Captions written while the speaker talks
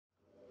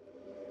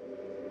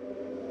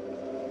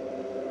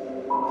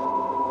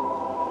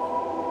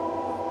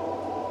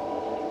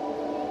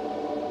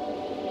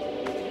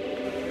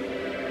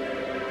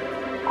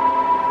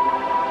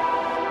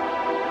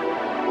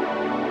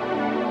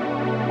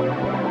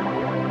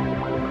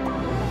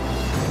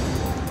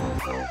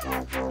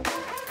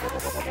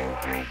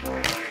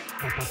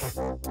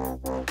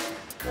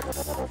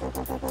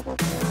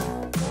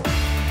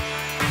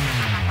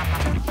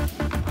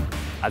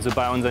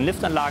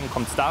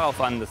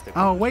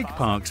Our wake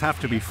parks have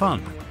to be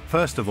fun,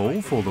 first of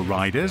all for the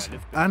riders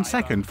and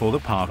second for the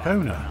park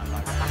owner.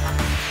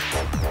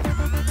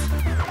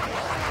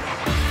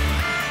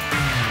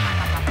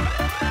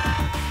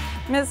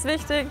 Mir ist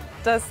wichtig,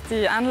 dass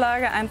die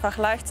Anlage einfach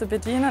leicht zu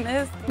bedienen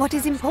ist. What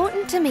is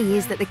important to me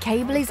is that the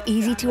cable is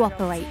easy to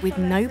operate with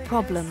no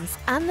problems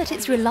and that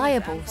it's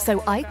reliable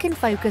so I can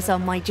focus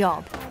on my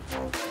job.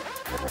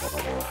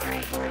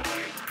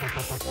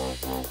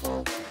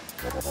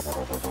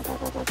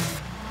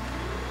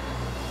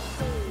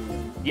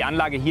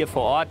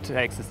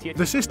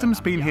 The system's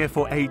been here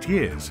for 8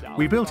 years.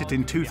 We built it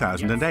in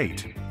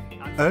 2008.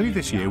 Early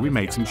this year we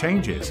made some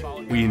changes.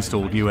 We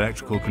installed new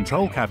electrical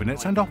control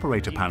cabinets and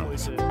operator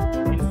panels.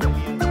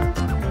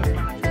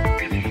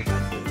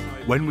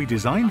 When we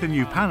designed the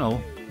new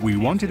panel, we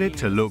wanted it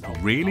to look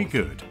really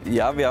good.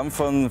 Ja, wir haben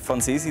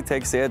von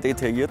SESITech sehr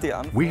detaillierte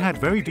Anforderungen. We had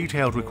very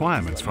detailed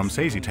requirements from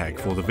SESITech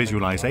for the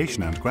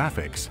visualization and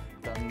graphics.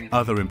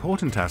 Other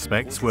important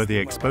aspects were the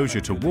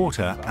exposure to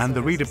water and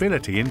the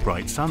readability in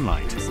bright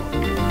sunlight.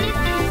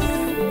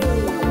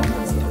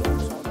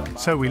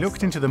 So we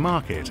looked into the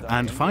market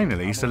and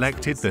finally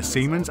selected the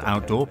Siemens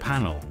outdoor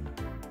panel.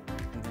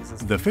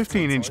 The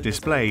 15-inch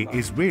display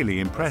is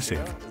really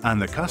impressive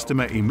and the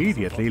customer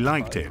immediately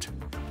liked it.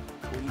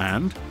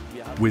 And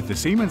with the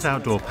Siemens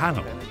outdoor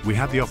panel, we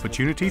had the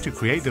opportunity to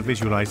create the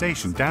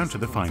visualization down to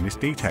the finest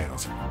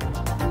details.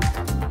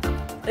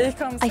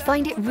 I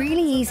find it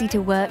really easy to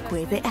work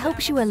with. It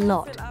helps you a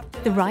lot.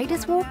 The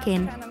riders walk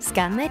in,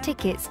 scan their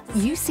tickets,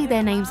 you see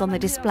their names on the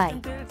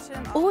display.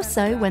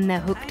 Also, when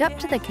they're hooked up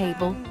to the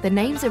cable, the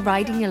names are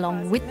riding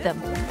along with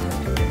them.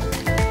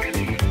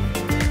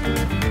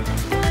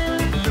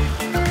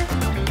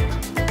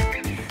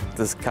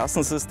 Das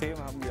Kassensystem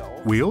haben wir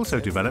auch. We also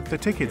developed the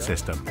ticket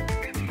system.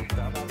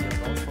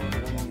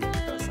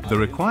 The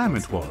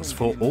requirement was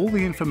for all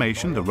the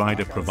information the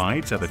rider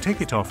provides at the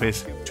ticket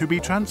office to be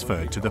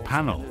transferred to the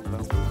panel.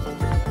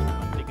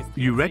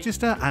 You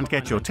register and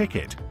get your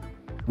ticket,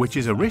 which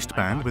is a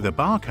wristband with a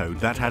barcode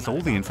that has all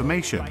the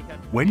information.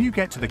 When you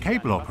get to the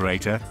cable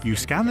operator, you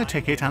scan the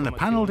ticket and the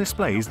panel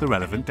displays the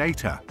relevant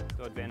data.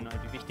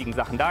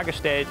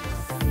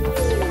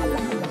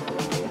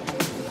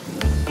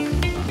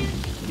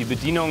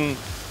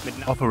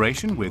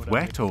 Operation with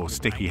wet or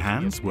sticky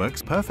hands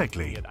works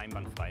perfectly.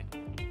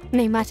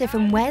 No matter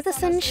from where the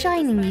sun's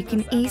shining, you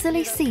can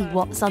easily see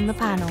what's on the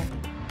panel.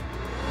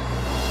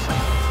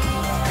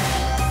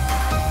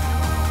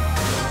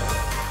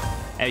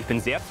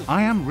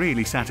 I am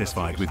really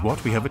satisfied with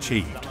what we have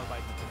achieved.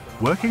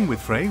 Working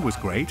with Frey was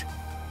great,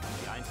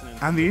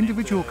 and the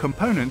individual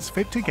components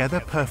fit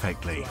together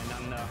perfectly.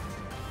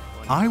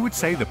 I would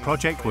say the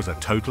project was a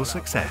total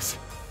success.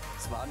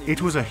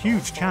 It was a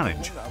huge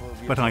challenge,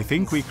 but I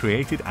think we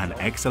created an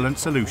excellent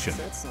solution.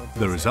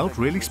 The result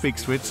really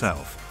speaks for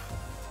itself.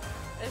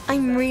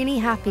 I'm really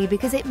happy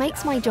because it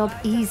makes my job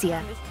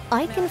easier.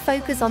 I can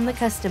focus on the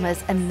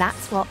customers and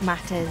that's what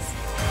matters.